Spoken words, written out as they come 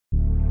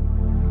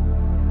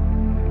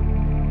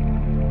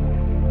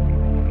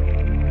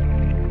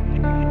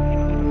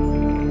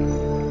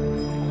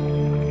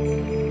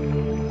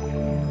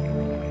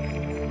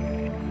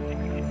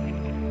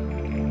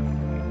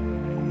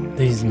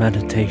These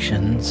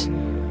meditations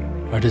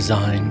are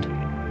designed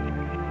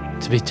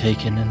to be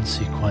taken in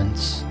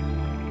sequence.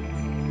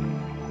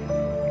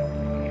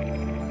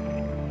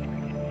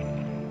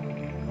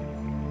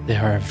 They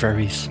are a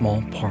very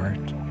small part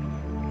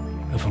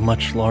of a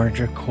much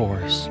larger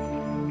course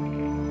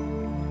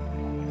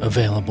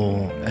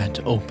available at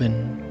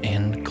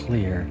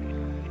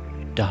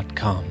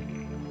openandclear.com.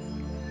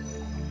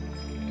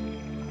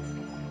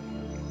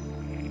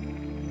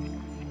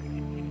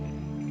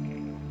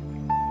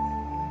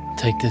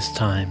 Take this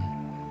time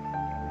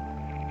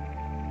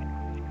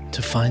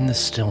to find the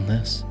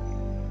stillness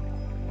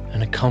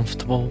in a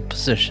comfortable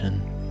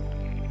position.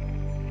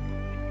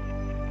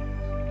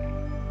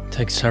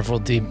 Take several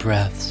deep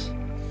breaths.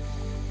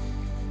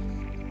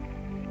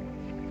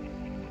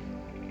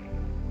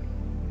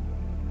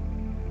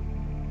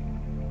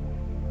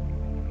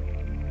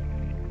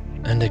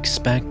 And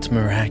expect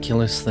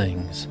miraculous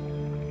things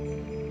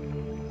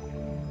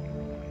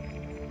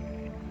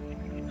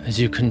as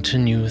you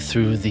continue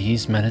through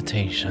these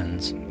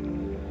meditations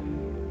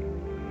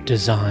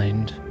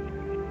designed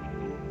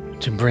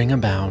to bring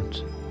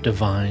about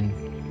divine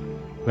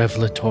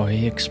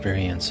revelatory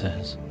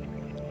experiences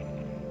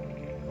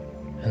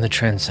and the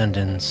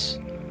transcendence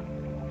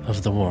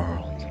of the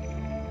world.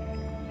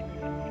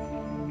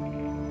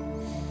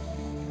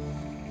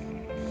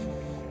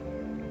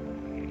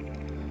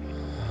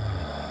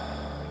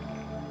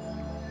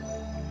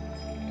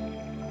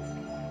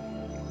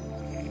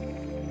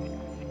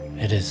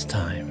 It is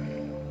time.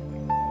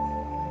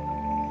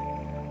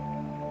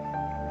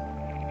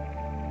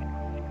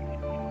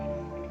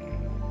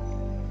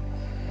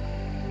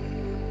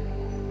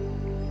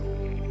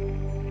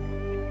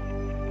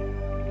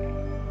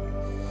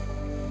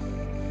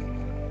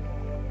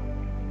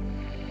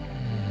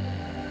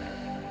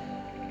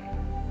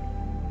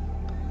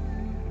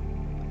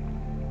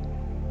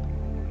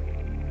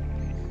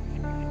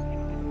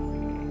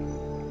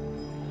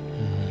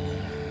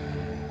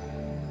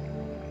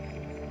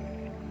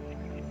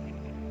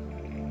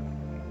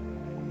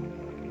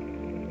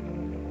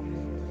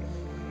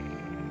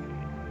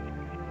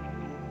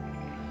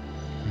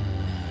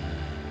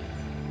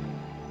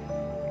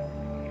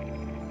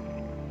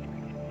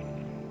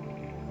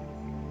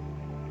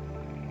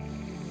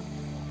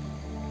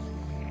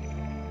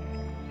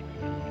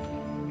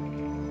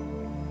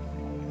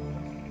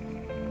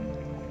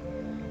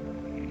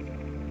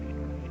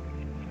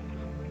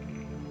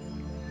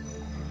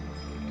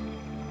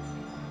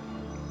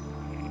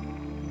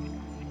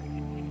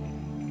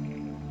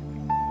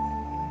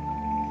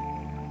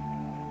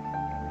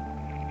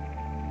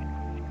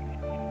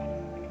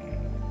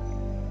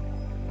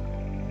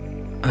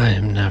 I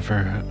am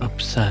never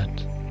upset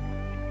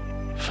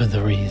for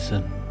the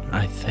reason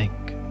I think.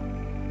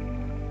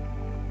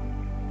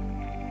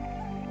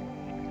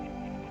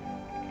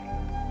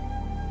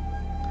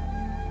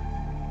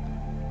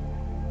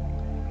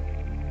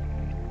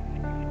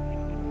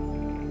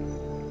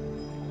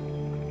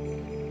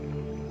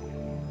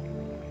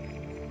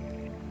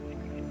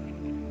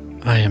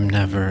 I am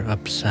never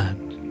upset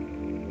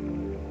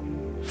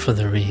for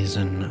the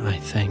reason I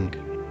think.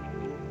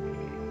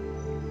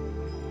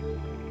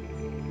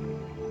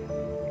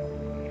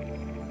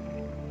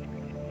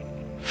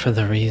 For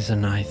the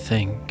reason I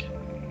think,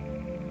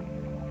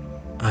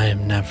 I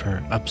am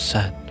never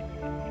upset.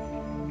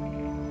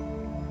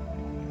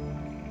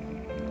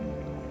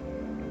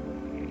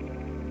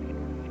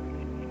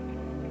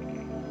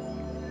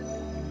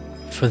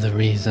 For the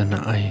reason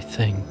I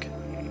think,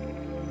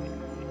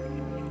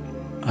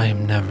 I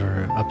am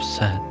never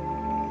upset.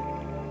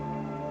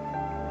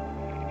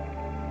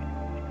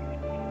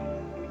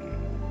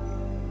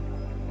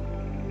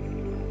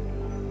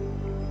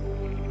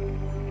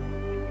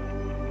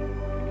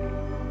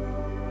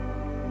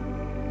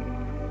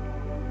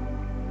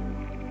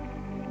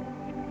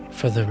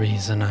 For the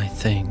reason I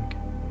think,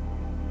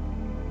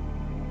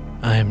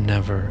 I am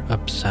never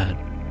upset.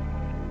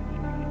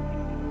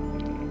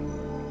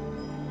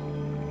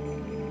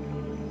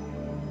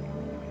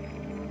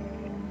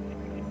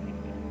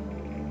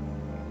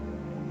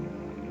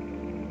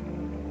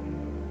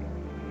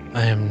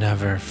 I am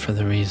never for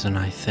the reason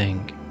I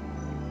think.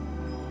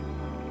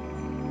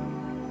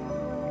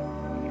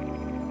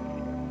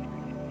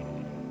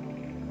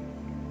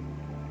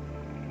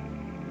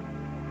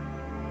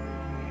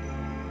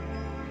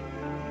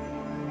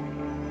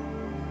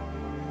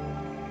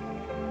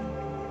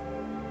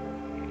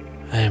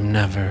 I am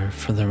never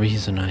for the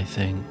reason I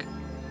think.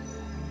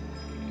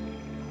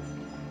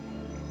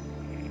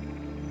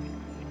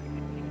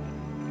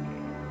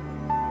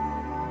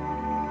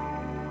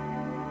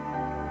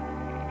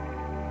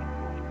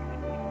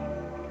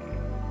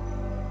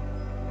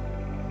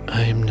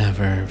 I am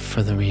never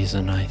for the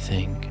reason I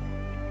think.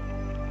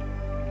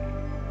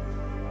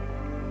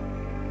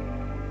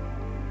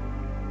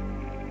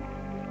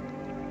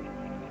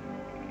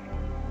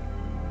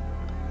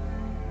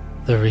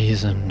 The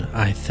reason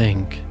I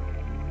think.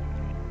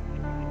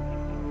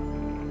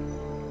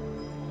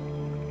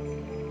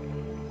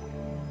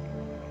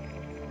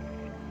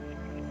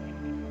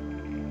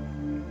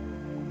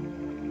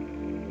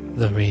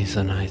 the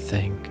reason I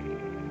think.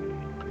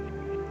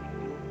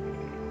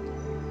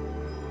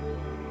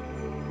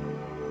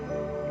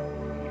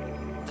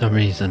 The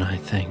reason I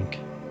think.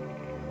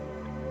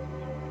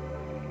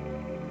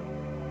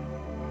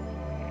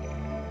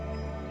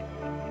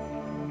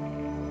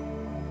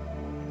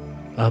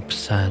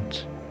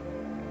 Upset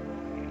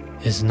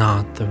is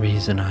not the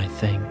reason I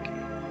think.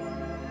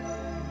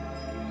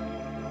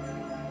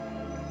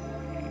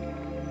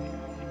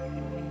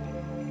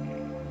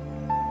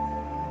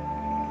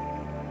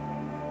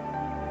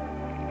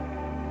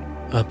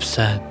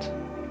 Upset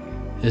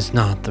is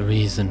not the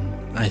reason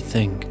I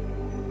think.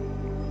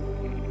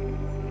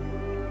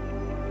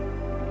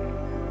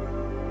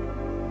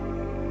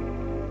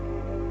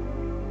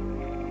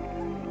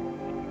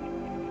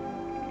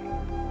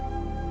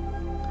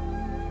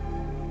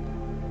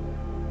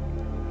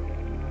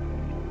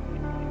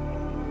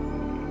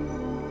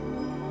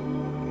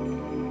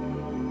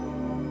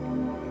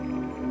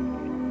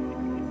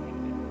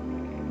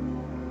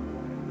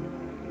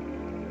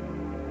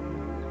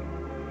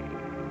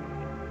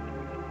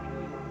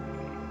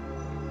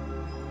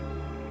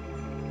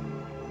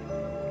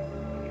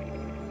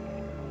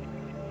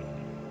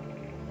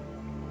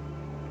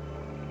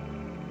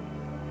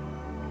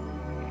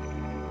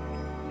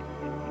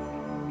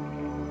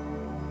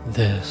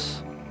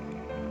 This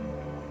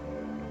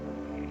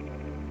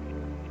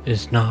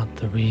is not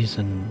the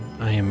reason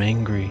I am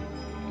angry.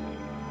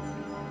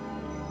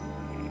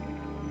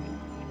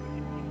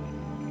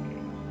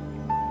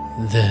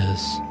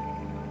 This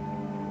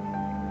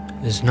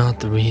is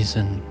not the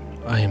reason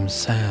I am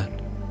sad.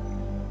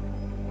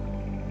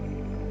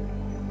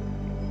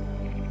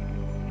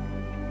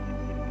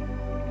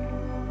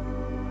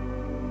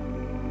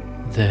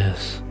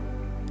 This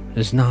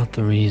is not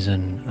the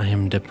reason I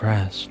am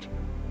depressed.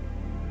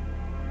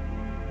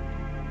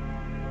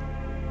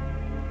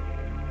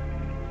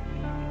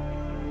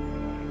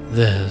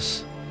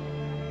 This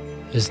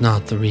is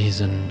not the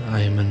reason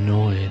I am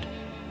annoyed.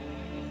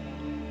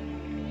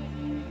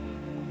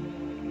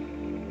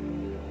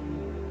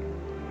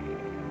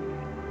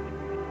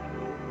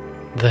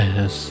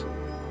 This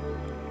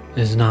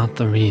is not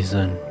the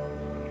reason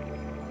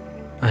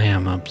I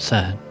am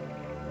upset.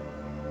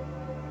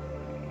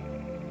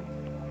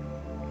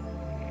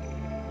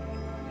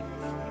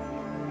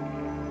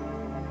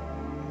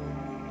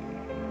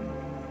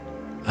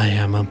 I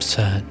am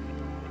upset.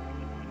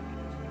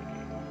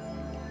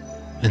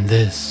 And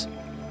this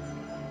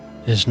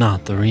is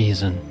not the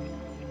reason.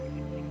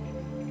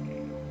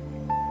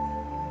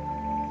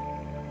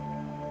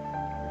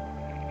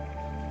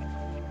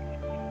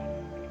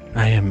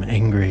 I am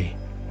angry,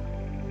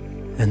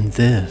 and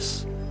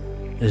this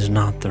is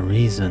not the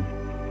reason.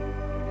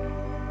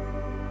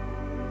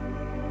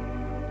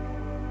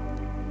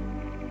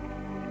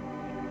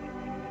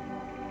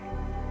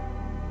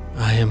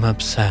 I am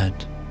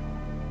upset,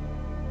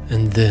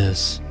 and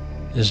this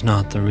is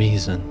not the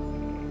reason.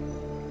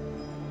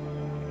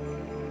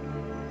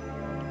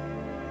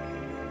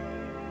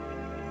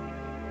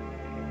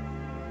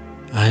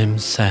 I am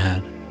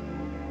sad,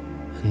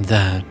 and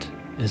that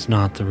is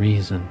not the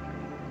reason.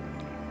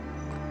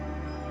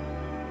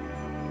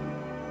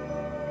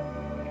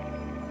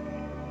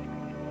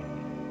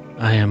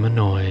 I am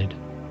annoyed,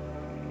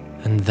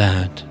 and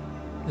that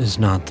is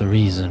not the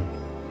reason.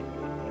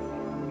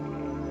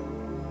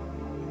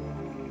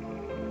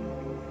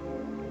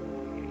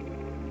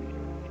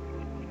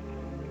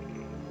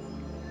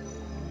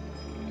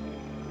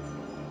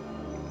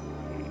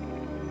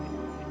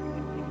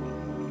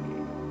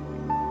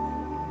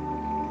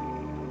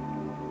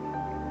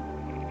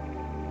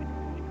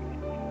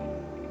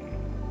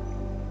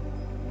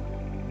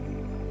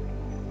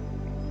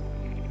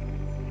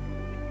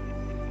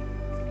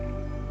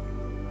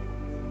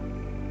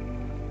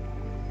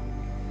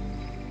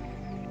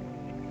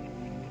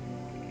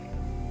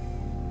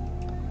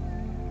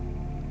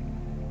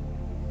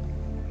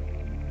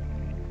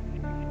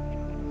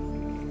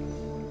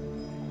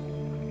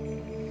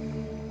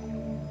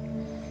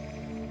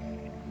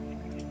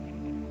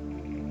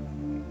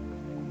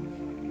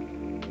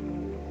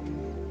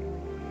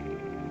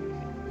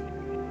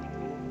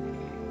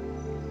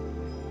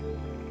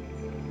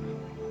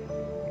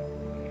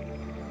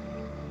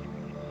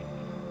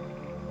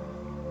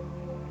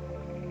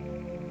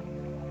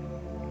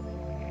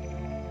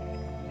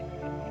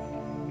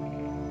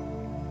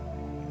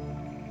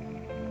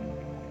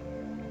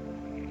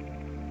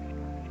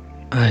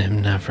 I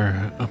am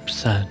never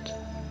upset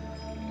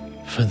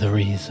for the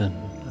reason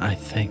I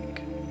think.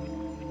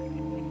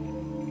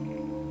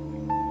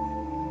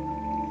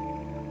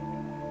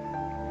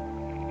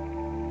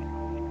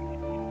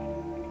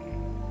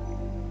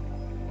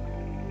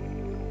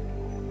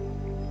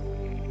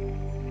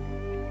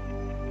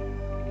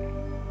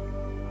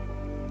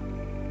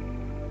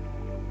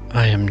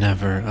 I am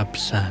never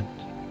upset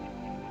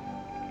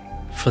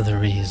for the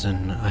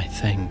reason I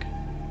think.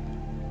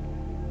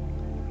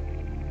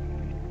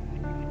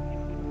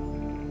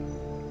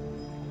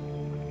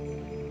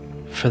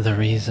 For the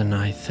reason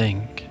I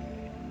think,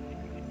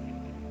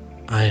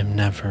 I am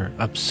never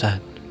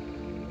upset.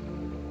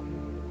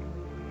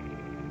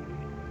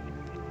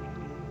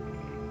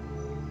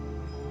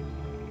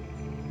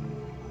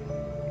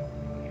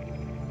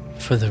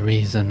 For the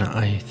reason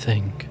I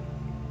think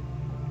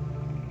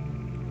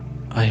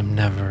I am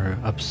never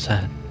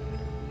upset.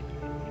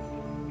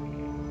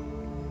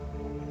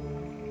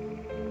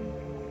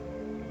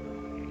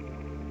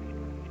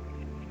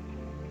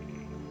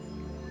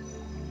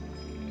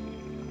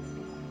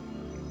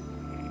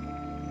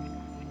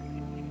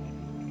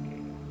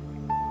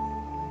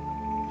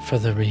 For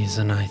the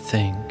reason I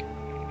think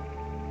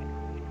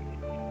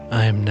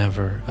I am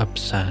never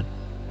upset.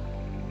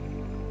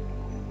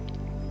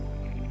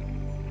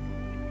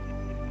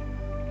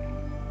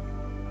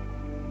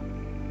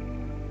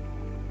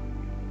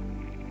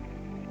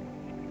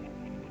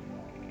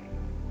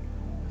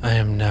 I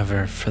am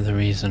never for the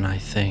reason I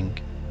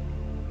think.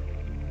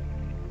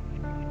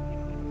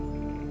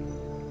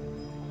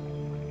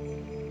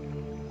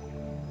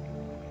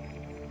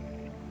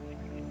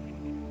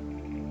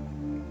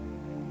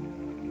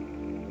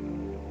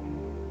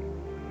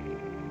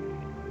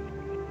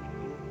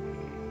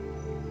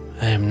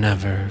 I am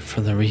never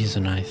for the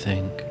reason I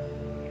think.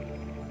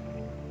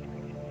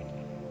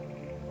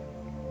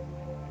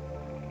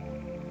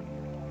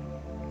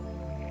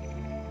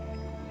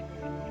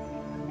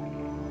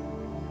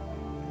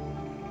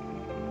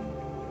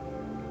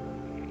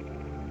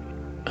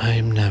 I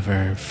am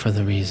never for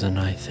the reason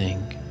I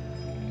think.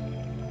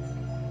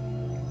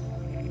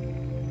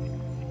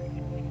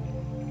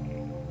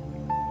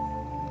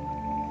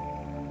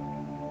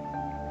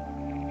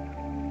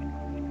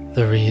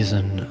 The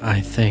reason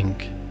I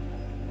think.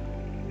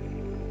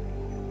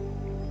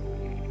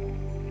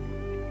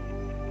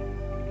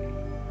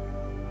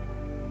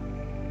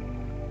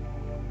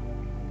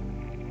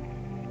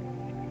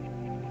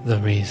 The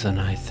reason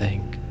I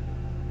think.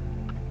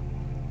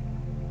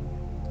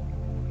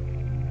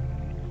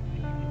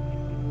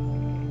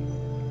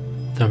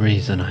 The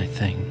reason I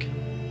think.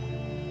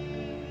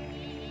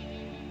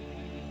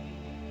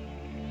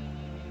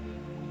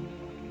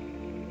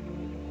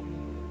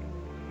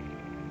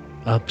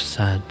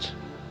 Upset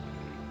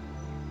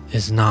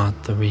is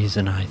not the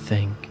reason I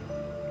think.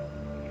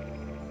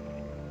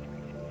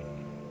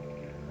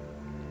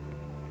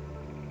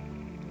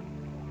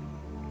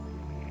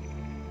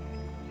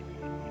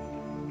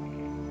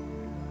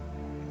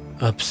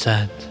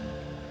 Upset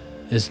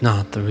is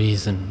not the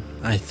reason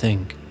I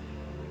think.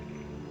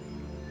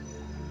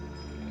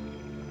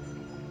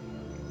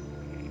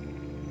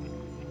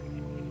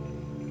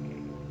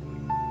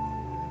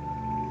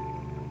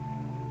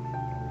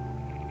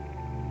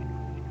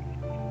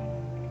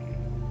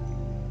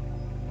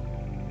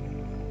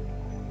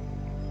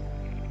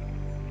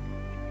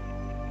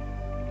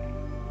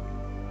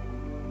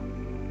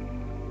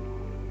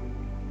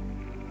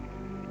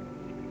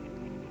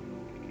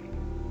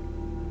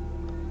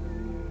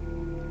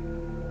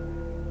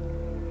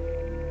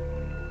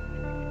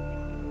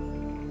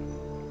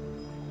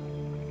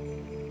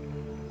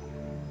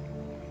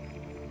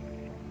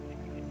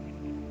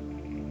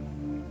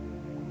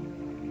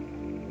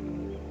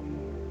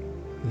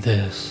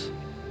 This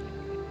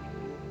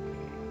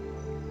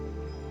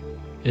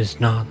is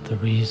not the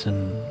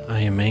reason I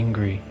am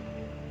angry.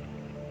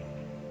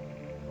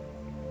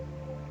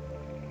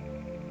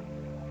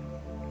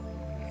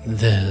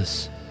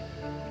 This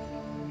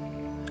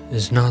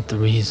is not the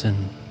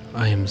reason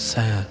I am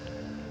sad.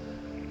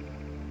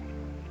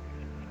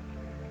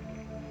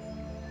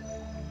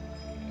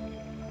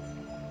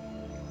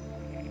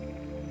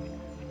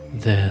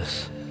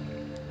 This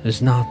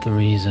is not the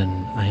reason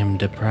I am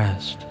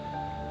depressed.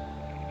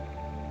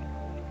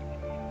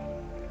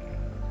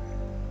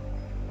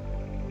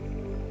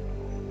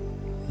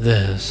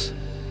 This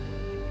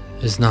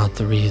is not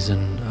the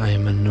reason I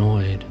am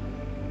annoyed.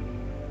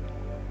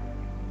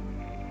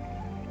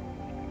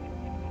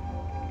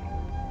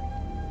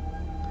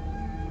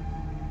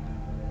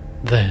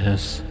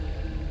 This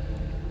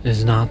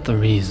is not the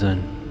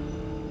reason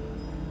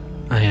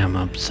I am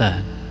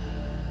upset.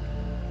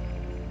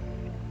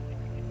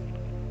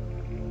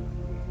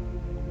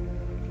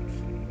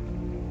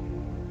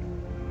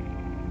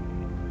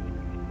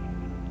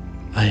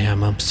 I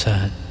am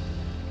upset.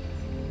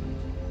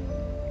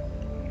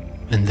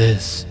 And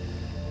this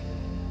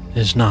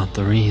is not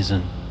the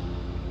reason.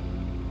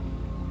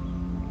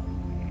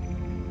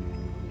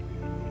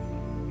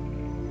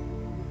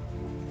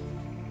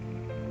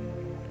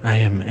 I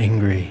am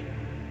angry,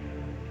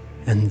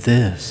 and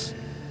this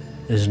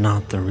is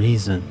not the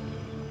reason.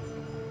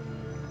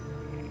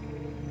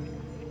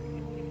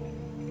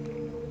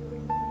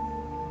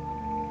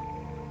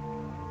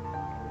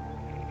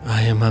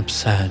 I am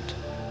upset,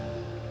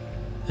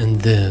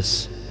 and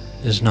this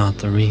is not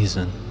the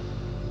reason.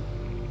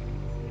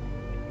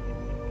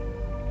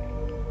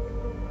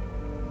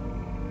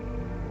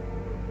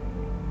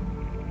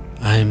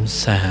 I am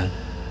sad,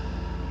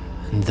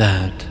 and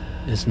that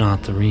is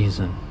not the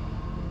reason.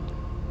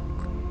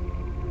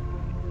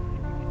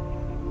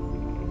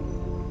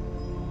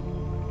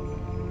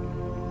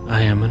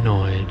 I am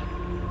annoyed,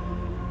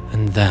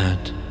 and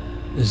that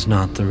is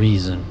not the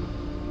reason.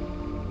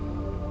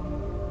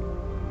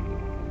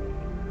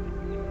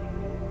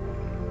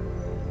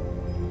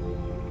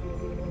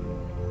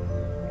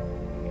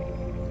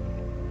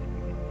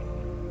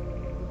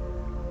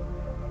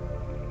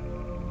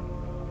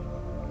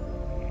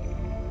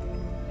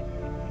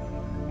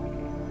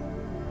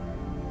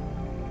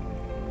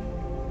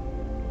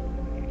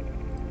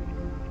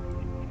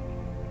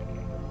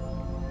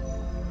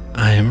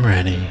 am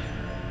ready.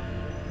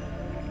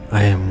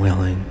 I am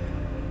willing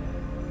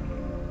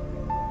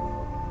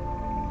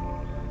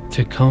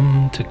to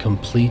come to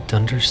complete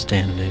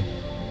understanding,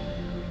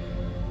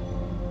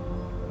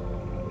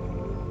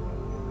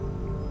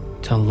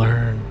 to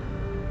learn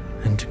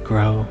and to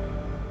grow,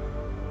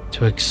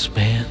 to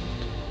expand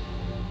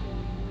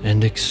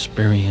and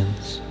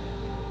experience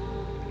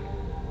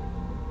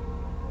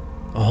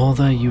all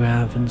that you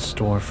have in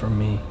store for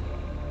me.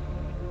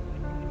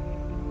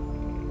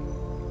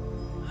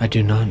 I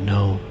do not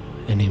know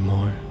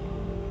anymore.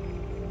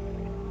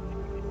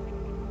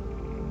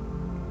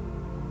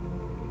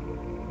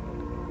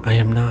 I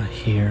am not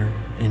here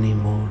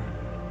anymore.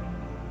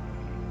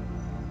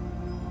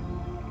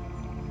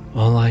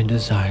 All I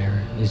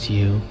desire is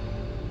you.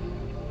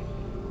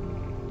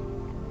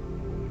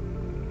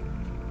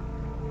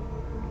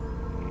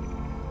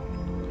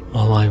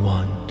 All I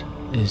want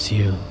is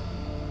you.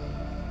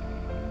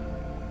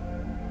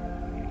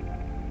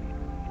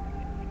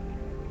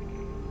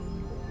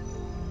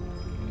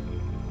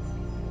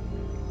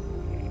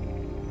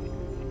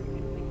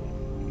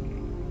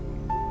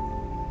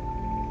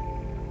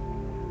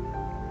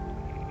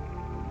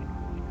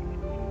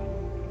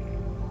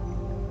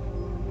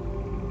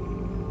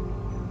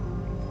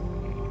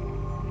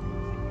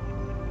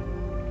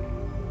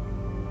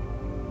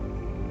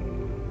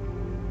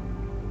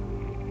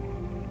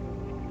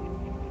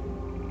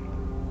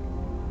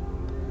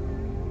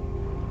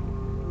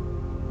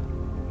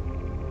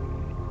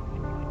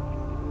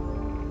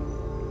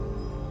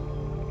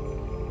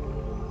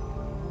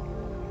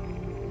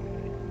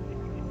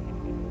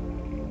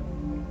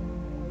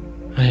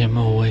 I am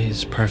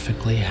always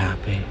perfectly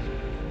happy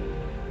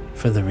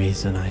for the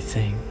reason I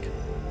think.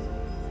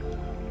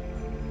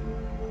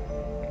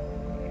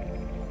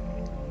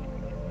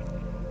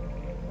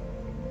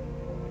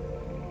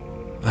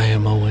 I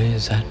am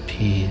always at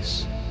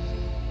peace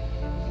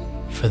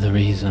for the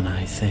reason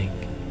I think.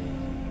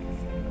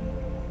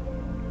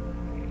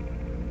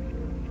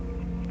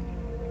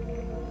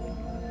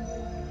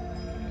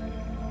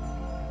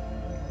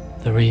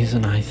 The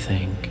reason I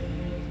think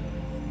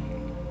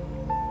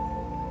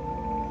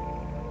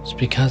is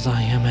because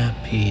I am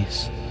at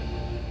peace.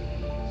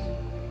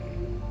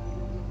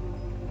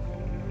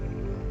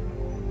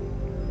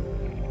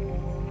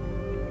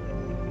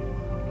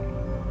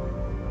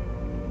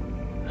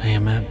 I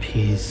am at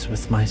peace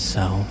with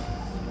myself.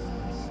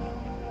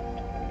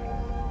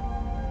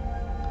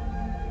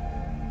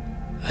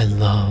 I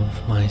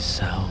love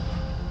myself.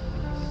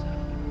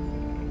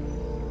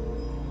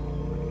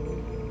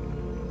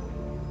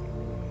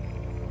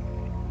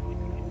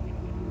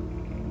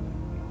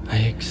 I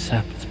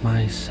accept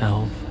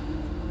myself.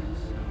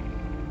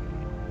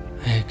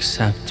 I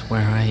accept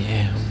where I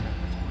am.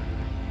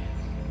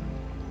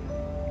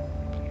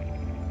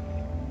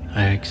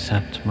 I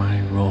accept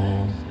my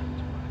role.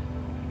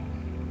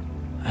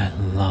 I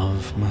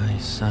love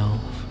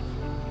myself.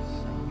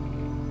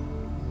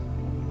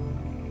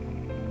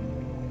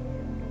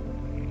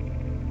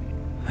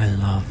 I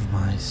love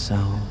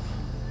myself.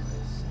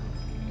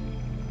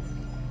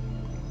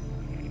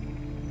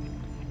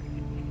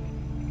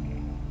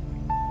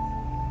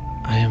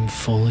 I am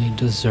fully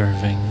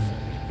deserving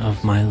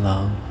of my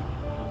love.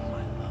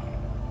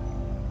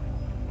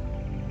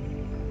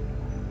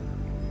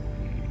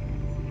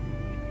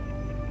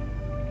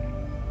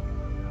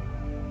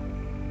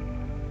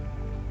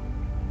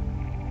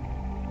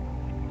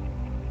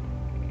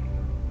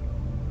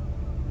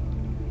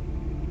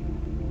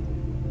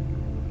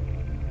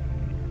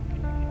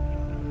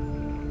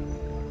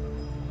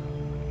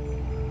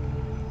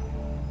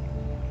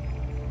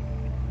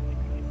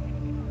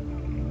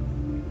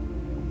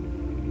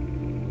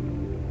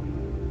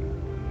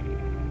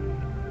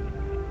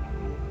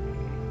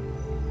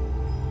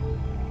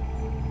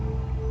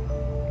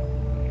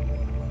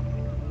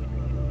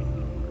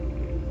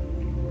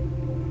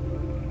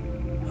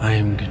 I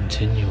am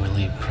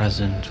continually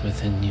present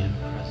within you.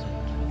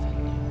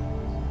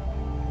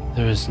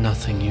 There is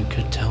nothing you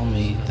could tell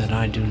me that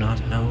I do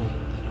not know.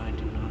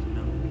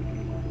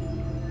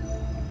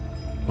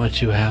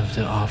 What you have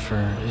to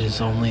offer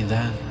is only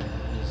that.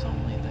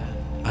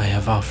 I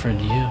have offered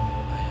you.